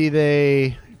 did you see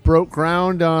they broke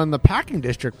ground on the Packing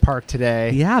District Park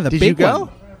today? Yeah, did you go? One.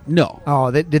 No.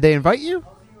 Oh, did they invite you?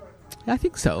 I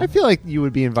think so. I feel like you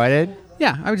would be invited.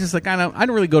 Yeah, I was just like, I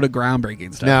don't really go to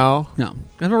groundbreaking stuff. No.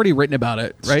 I've already written about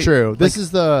it, right? It's true. This is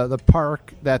the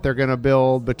park that they're going to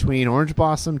build between Orange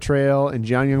Blossom Trail and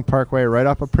John Young Parkway right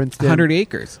off of Princeton. 100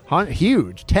 acres.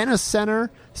 Huge. Tennis center,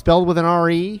 spelled with an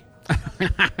R-E.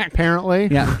 Apparently.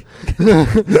 Yeah.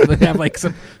 They have like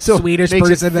some Swedish makes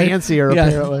person. It fancier,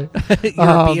 apparently.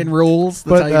 European rules.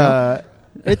 That's how you know.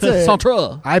 It's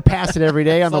I pass it every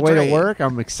day on the way to work.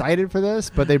 I'm excited for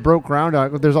this, but they broke ground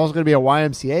on it. There's also going to be a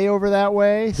YMCA over that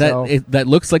way. That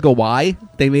looks like a Y.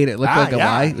 They made it look like a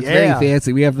Y. It's very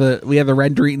fancy. We have the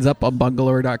renderings up on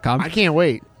bungalow.com. I can't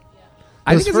wait.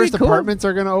 I Those think first really cool. apartments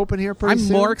are going to open here pretty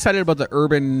soon. I'm more excited about the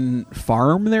urban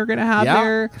farm they're going to have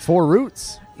there. 4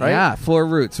 Roots, right? Yeah, 4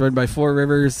 Roots, run by Four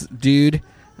Rivers dude.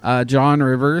 John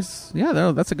Rivers.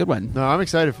 Yeah, that's a good one. No, I'm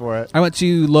excited for it. I went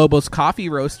to Lobos Coffee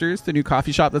Roasters, the new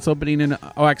coffee shop that's opening in...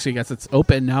 Oh, actually, I guess it's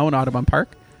open now in Audubon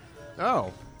Park.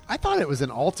 Oh. I thought it was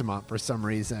in Altamont for some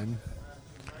reason.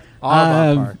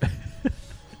 Audubon Park.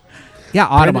 Yeah,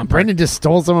 Audubon Park. Brendan just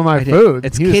stole some of my food.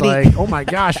 It's he was like, oh my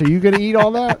gosh, are you going to eat all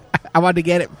that? I wanted to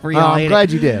get it for you. I'm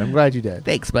glad you did.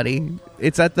 Thanks, buddy.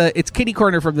 It's kitty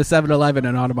corner from the 7-Eleven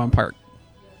in Audubon Park.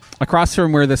 Across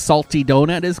from where the Salty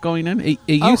Donut is going in. It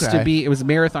used to be, it was a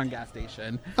Marathon gas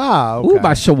station. Oh, okay. Ooh,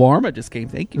 my shawarma just came.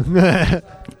 Thank you.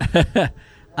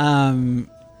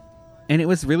 And it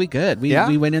was really good.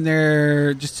 We went in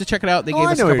there just to check it out. They gave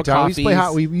us a couple coffees.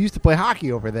 We used to play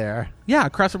hockey over there. Yeah,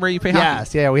 across from where you play hockey.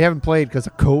 Yes, yeah. We haven't played because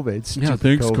of COVID. Yeah,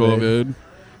 thanks, COVID.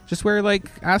 Just wear,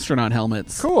 like, astronaut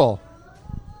helmets. Cool.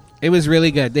 It was really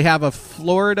good. They have a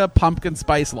Florida pumpkin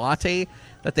spice latte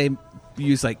that they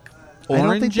use, like, orange. I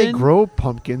don't think they grow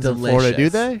pumpkins in Florida, do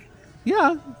they?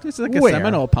 Yeah, it's like a Where?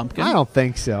 Seminole pumpkin. I don't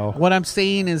think so. What I'm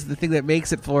saying is the thing that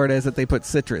makes it Florida is that they put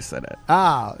citrus in it.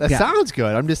 Ah, that Yeah. sounds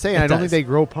good. I'm just saying, It I don't does. think they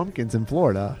grow pumpkins in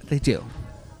Florida. They do.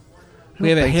 I We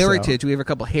have don't a think so. heritage. We have a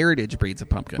couple heritage breeds of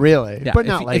pumpkin. Really? Yeah. But if,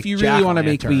 not like if you really want to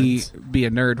make me jack-o'-lanterns. be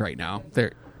a nerd right now, there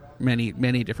are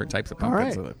many different types of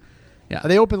pumpkins. All right. Yeah. Are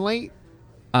they open late?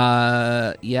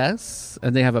 Yes,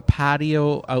 and they have a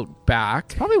patio out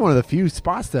back. Probably one of the few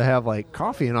spots to have like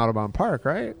coffee in Audubon Park,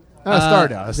 right?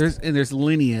 Stardust. There's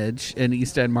Lineage in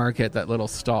East End Market, that little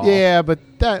stall. Yeah, but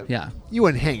that Yeah. you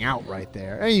wouldn't hang out right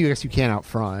there. I guess you can't out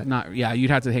front. You'd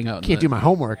have to hang out. Can't do my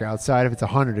homework outside if it's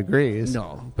 100 degrees.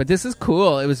 No, but this is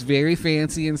cool. It was very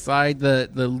fancy inside. The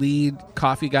lead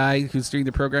coffee guy who's doing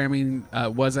the programming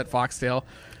was at Foxtail,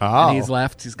 Oh. and he's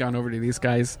left. He's gone over to these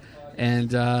guys,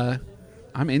 and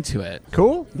I'm into it.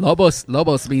 Cool.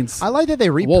 Lobos means I like that they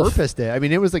wolf. repurposed it. I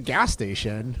mean, it was a gas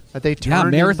station that they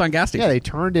turned. Marathon gas station. Yeah, they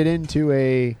turned it into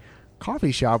a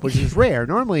coffee shop, which is rare.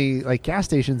 Normally, like gas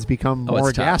stations become Oh, it's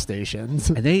more tough. gas stations.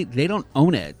 And they don't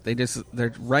own it.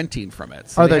 They're renting from it.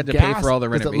 So Are they the had to gas, pay for all the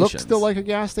does renovations. it look still like a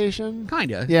gas station?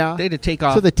 Kinda. Yeah. They had to take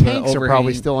off. So the tanks are probably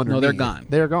overhanging- still underneath. No, they're gone.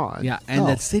 They're gone. Yeah, and Oh.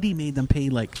 the city made them pay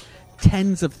like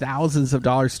tens of thousands of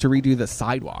dollars to redo the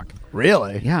sidewalk.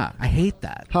 Really? Yeah, I hate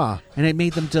that. Huh. And it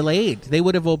made them delayed. They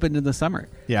would have opened in the summer.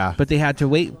 Yeah. But they had to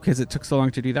wait because it took so long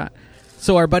to do that.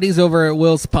 So our buddies over at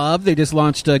Will's Pub, they just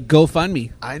launched a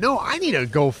GoFundMe. I know. I need a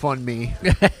GoFundMe.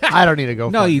 I don't need a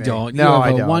GoFundMe. No, you don't. No, you I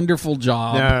have a don't. wonderful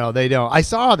job. No, they don't. I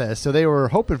saw this, so they were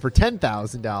hoping for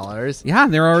 $10,000. Yeah,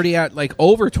 and they're already at like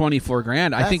over 24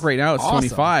 grand. I That's think right now it's awesome.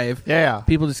 25. Yeah.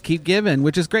 People just keep giving,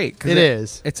 which is great. 'cause It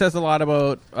is. It says a lot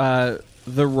about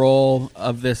the role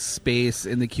of this space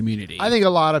in the community. I think a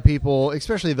lot of people,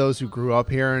 especially those who grew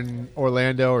up here in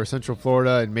Orlando or Central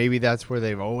Florida, and maybe that's where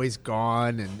they've always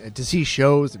gone and to see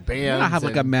shows and bands. I have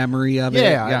like and- a memory of it.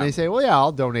 Yeah, and they say, "Well, yeah,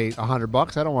 I'll donate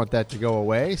 $100. I don't want that to go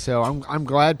away." So I'm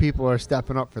glad people are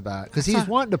stepping up for that because he's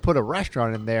wanting to put a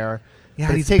restaurant in there. Yeah,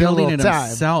 but he's it's taking building a it little time.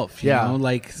 himself. You Yeah. know,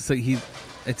 like so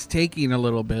it's taking a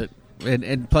little bit,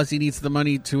 and plus he needs the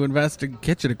money to invest in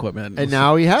kitchen equipment. And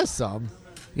now he has some.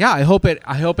 yeah, I hope it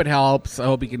helps. I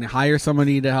hope he can hire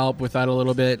somebody to help with that a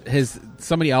little bit.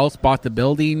 Somebody else bought the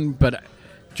building, but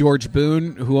George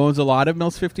Boone, who owns a lot of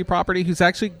Mills 50 property, who's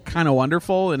actually kind of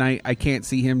wonderful, and I can't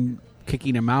see him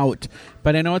kicking him out.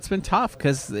 But I know it's been tough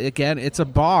because again, it's a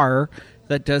bar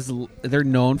that they're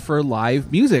known for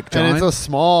live music, John. And it's a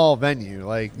small venue.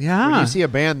 Like Yeah. when you see a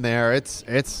band there, it's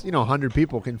 100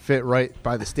 people can fit right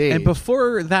by the stage. And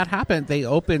before that happened, they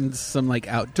opened some like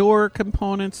outdoor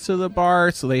components to the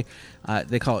bar. So they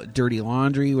call it Dirty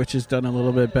Laundry, which is done a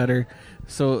little bit better.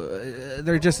 So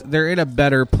they're in a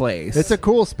better place. It's a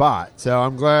cool spot. So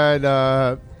I'm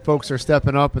glad folks are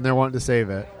stepping up and they're wanting to save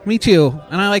it. Me too.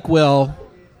 And I like Will.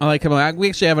 I like him. We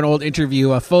actually have an old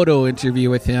interview, a photo interview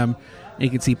with him. And you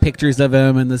can see pictures of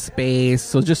him in the space.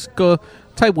 So just go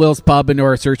type Will's Pub into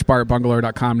our search bar at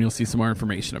bungalow.com and you'll see some more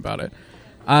information about it.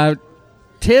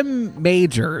 Tim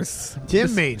Majors.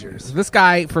 Majors. This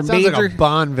guy from Sounds Major. like a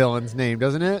Bond villain's name,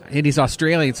 doesn't it? And he's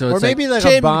Australian, so Or it's maybe like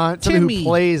Tim, a Bond, somebody Timmy, who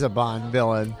plays a Bond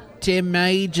villain. Tim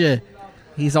Major.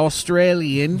 He's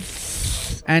Australian,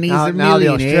 and he's a Now the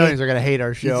millionaire. Australians are going to hate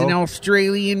our He's show. an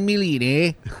Australian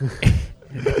millionaire,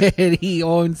 and he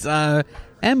owns M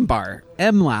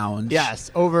Lounge.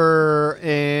 Yes, over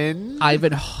in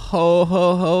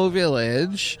Ivanhoe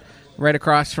Village, right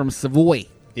across from Savoy.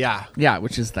 yeah, Yeah,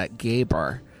 which is that gay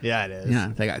bar. yeah, it is.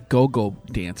 Yeah, they got go-go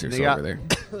dancers They over got there.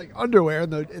 like underwear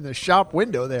in the shop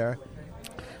window there.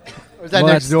 Or is that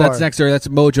Well, next door? That's next door. That's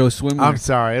Mojo Swimwear. I'm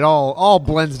sorry, it all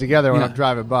blends together when Yeah. I'm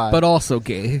driving by. But also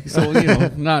gay, so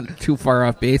not too far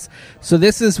off base. So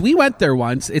we went there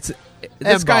once. It's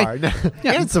this guy,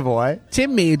 yeah. in Savoy,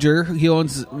 Tim Major. He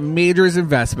owns Major's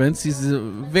Investments. He's a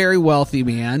very wealthy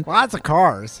man. lots of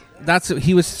cars.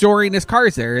 He was storing his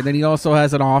cars there, and then he also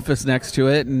has an office next to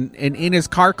it. And in his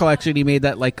car collection, he made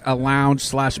that like a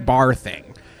lounge/bar thing.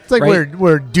 It's like right?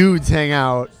 where dudes hang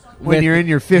out when With- you're in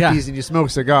your 50s yeah. and you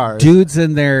smoke cigars. Dudes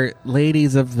and their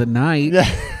ladies of the night. Yeah.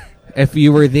 If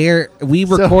you were there, we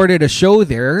recorded a show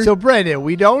there. So, Brendan,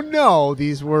 we don't know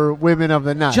these were women of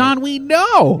the night. John, we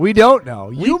know. we don't know.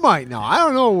 You might know. I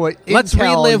don't know what. Let's intel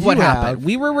relive you what have. happened.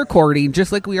 We were recording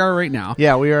just like we are right now.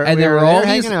 Yeah, we are. And we there were were all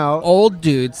there these hanging out. old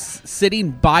dudes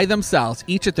sitting by themselves,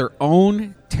 each at their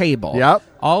own table. Yep.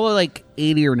 All are like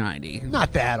 80 or 90.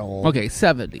 Not that old. Okay,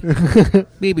 70.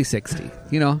 Maybe 60.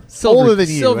 Older than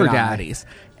you silver and I. daddies.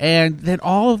 And then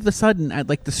all of a sudden, at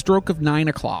like the stroke of 9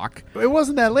 o'clock, it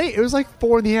wasn't that late. It was like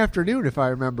 4 in the afternoon, if I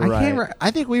remember right.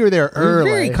 I think we were there early.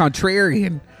 Very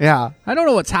contrarian. Yeah. I don't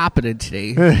know what's happening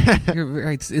today.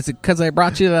 Is it because I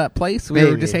brought you to that place? We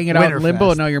were just hanging out in limbo,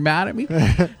 and now you're mad at me.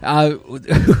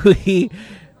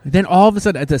 Then all of a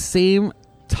sudden, at the same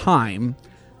time,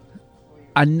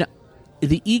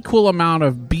 the equal amount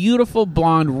of beautiful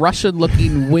blonde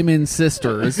Russian-looking women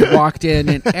sisters walked in,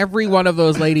 and every one of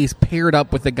those ladies paired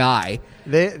up with a guy.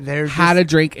 They're had a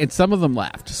drink, and some of them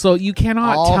left. So you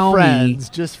cannot tell me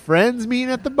just friends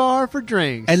meeting at the bar for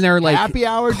drinks, and they're like happy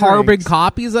hour carbon drinks.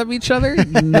 copies of each other.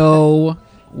 No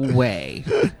way.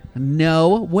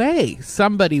 No way.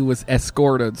 Somebody was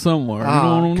escorted somewhere.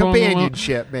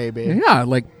 Companionship, maybe. Yeah,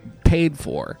 like paid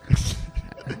for.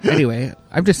 Anyway,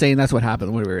 I'm just saying that's what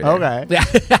happened when we were there. Okay.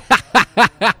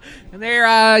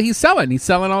 And he's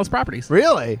selling all his properties.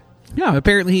 Really? Yeah,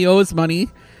 apparently he owes money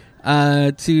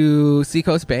to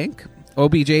Seacoast Bank.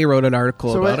 OBJ wrote an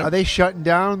article about it. Are they shutting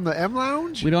down the M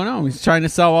Lounge? We don't know. He's trying to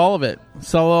sell all of it.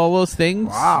 Sell all those things.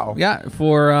 Wow. Yeah,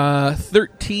 for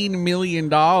 $13 million.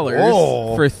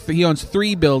 Whoa. He owns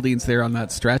 3 buildings there on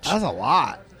that stretch. That's a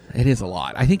lot. It is a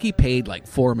lot. I think he paid like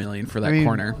 $4 million for that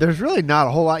corner. There's really not a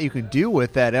whole lot you can do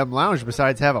with that M Lounge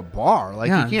besides have a bar. Like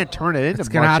you can't turn it into. It's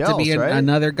gonna have to be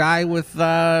another guy with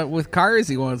cars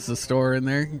he wants to store in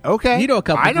there. Okay, you know a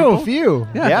couple. I know a few.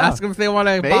 Yeah, ask them if they want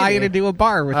to buy it and do a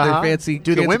bar with their fancy.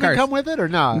 Do the women cars. come with it or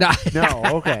not? No.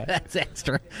 Okay, that's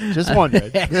extra. Just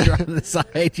wondered. Extra on the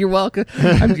side. You're welcome.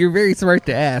 You're very smart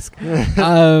to ask.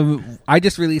 I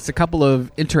just released a couple of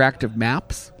interactive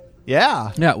maps.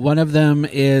 Yeah. One of them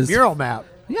is mural map.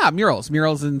 Yeah, murals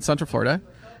in Central Florida,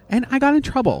 and I got in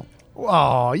trouble.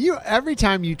 Oh, every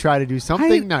time you try to do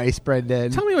something nice,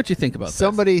 Brendan. Tell me what you think about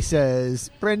somebody this.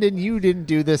 Says, Brendan, you didn't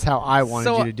do this how I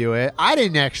wanted you to do it. I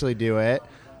didn't actually do it,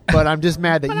 but I'm just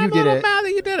mad that you did it. I'm mad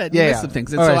that you did it. Yeah, you missed some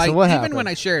things. And even when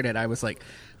I shared it, I was like,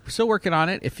 we're still working on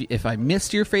it. If I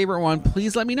missed your favorite one,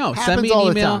 please let me know. Send me an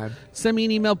email. Send me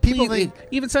an email. Please,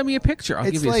 even send me a picture. I'll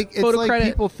give you photo credit.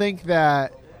 People think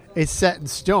that it's set in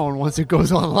stone once it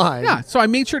goes online. Yeah, so I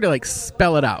made sure to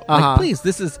spell it out. Like, please,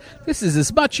 this is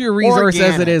as much your resource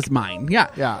as it is mine.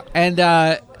 Yeah.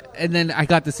 And then I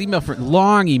got this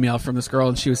long email from this girl,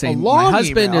 and she was saying my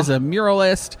husband is a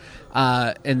muralist,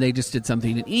 and they just did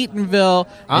something in Eatonville,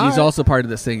 and he's also part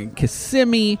of this thing in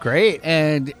Kissimmee. Great.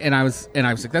 And I was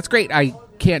like, that's great. I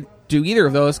can't do either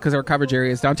of those because our coverage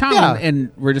area is downtown,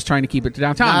 and we're just trying to keep it to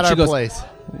downtown. Not and she our goes, place.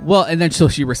 Well, and then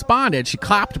she responded. She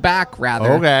clapped back,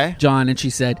 rather, John, and she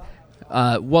said,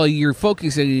 well, you're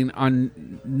focusing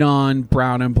on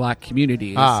non-brown and black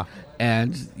communities,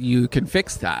 and you can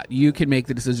fix that. You can make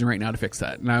the decision right now to fix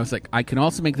that. And I was like, I can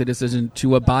also make the decision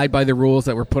to abide by the rules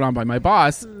that were put on by my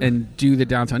boss and do the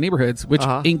downtown neighborhoods, which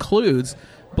includes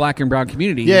black and brown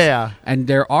communities. Yeah. And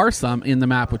there are some in the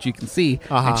map, which you can see.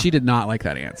 And she did not like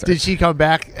that answer. Did she come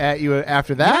back at you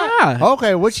after that? Yeah.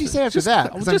 Okay, what'd she say after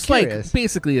that? Just like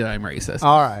basically that I'm racist.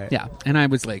 All right. Yeah. And I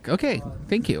was like, okay,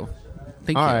 thank you.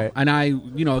 Thank you. Right. And I,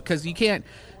 because you can't,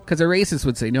 because a racist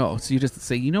would say no. So you just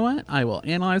say, you know what? I will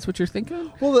analyze what you're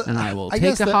thinking, and I will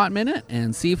take a hot minute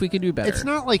and see if we can do better. It's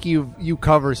not like you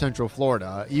cover Central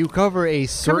Florida. You cover a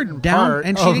certain part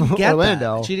and she didn't get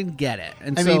Orlando. That. She didn't get it.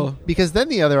 And I mean, because then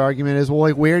the other argument is,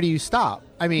 well, where do you stop?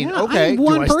 I mean, do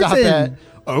I stop at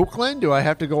Oakland? Do I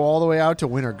have to go all the way out to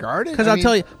Winter Garden? Because I'll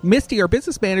tell you, Misty, our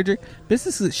business manager,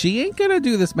 she ain't gonna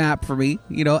do this map for me.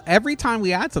 Every time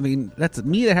we add something, that's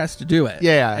me that has to do it.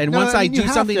 Yeah. And once I do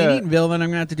something in Eatonville, then I'm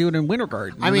gonna have to do it in Winter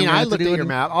Garden. I mean, I looked at your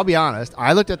map. I'll be honest.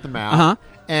 I looked at the map,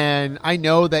 and I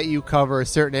know that you cover a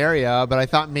certain area, but I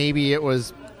thought maybe it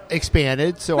was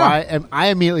expanded. So I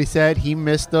immediately said he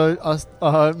missed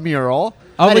a mural.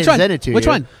 Oh, which one? Which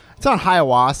one? It's on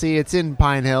Hiawassee. It's in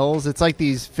Pine Hills. It's like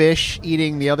these fish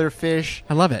eating the other fish.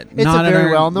 I love it. It's a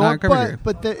very well-known,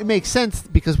 but it makes sense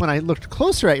because when I looked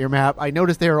closer at your map, I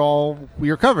noticed they were all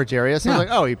your coverage area. So I was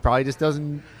like, oh, he probably just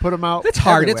doesn't put them out. It's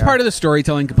hard. Everywhere. It's part of the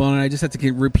storytelling component. I just have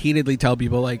to repeatedly tell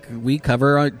people, we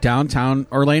cover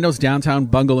Orlando's downtown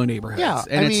bungalow neighborhoods. Yeah,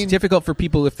 and it's difficult for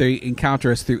people if they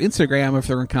encounter us through Instagram, if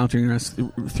they're encountering us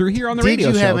through here on the radio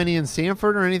show. Did you have any in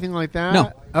Sanford or anything like that?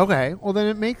 No. Okay, well then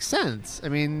it makes sense. I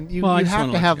mean, you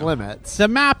have to have limits. The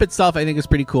map itself, I think, is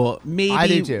pretty cool. Maybe I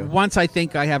do too. Once I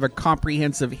think I have a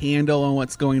comprehensive handle on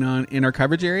what's going on in our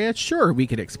coverage area, sure, we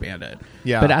could expand it.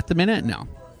 Yeah. But at the minute, no.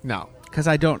 Because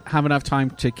I don't have enough time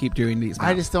to keep doing these maps.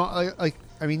 I just don't like.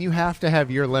 I mean, you have to have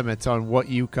your limits on what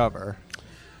you cover.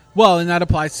 Well, and that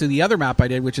applies to the other map I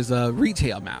did, which is a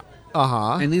retail map.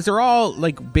 And these are all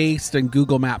like based on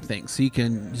Google Map things. So you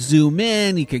can zoom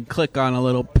in, you can click on a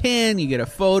little pin, you get a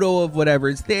photo of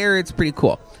whatever's there. It's pretty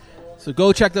cool. So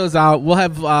go check those out. We'll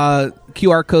have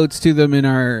QR codes to them in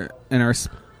our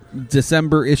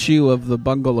December issue of the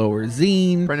Bungalower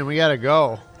zine. Brendan, we got to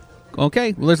go.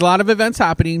 Okay. Well, there's a lot of events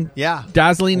happening. Yeah.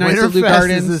 Dazzling Nights at Lou Winterfest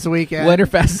Gardens. is this weekend.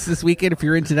 Winterfest is this weekend if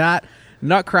you're into that.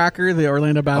 Nutcracker, the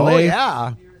Orlando Ballet. Oh,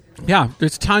 yeah. Yeah,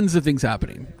 there's tons of things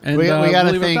happening. And We got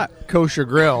to we'll thank Kosher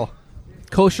Grill.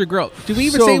 Kosher Grill. Did we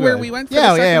even So say where good. we went? For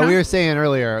Yeah, the second half? we were saying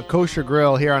earlier, Kosher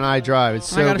Grill here on iDrive. It's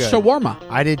so I got good. a shawarma.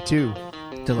 I did too.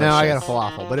 Delicious. No, I got a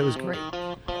falafel, but it was great.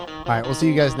 All right, we'll see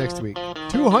you guys next week.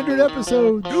 200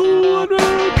 episodes.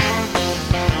 200!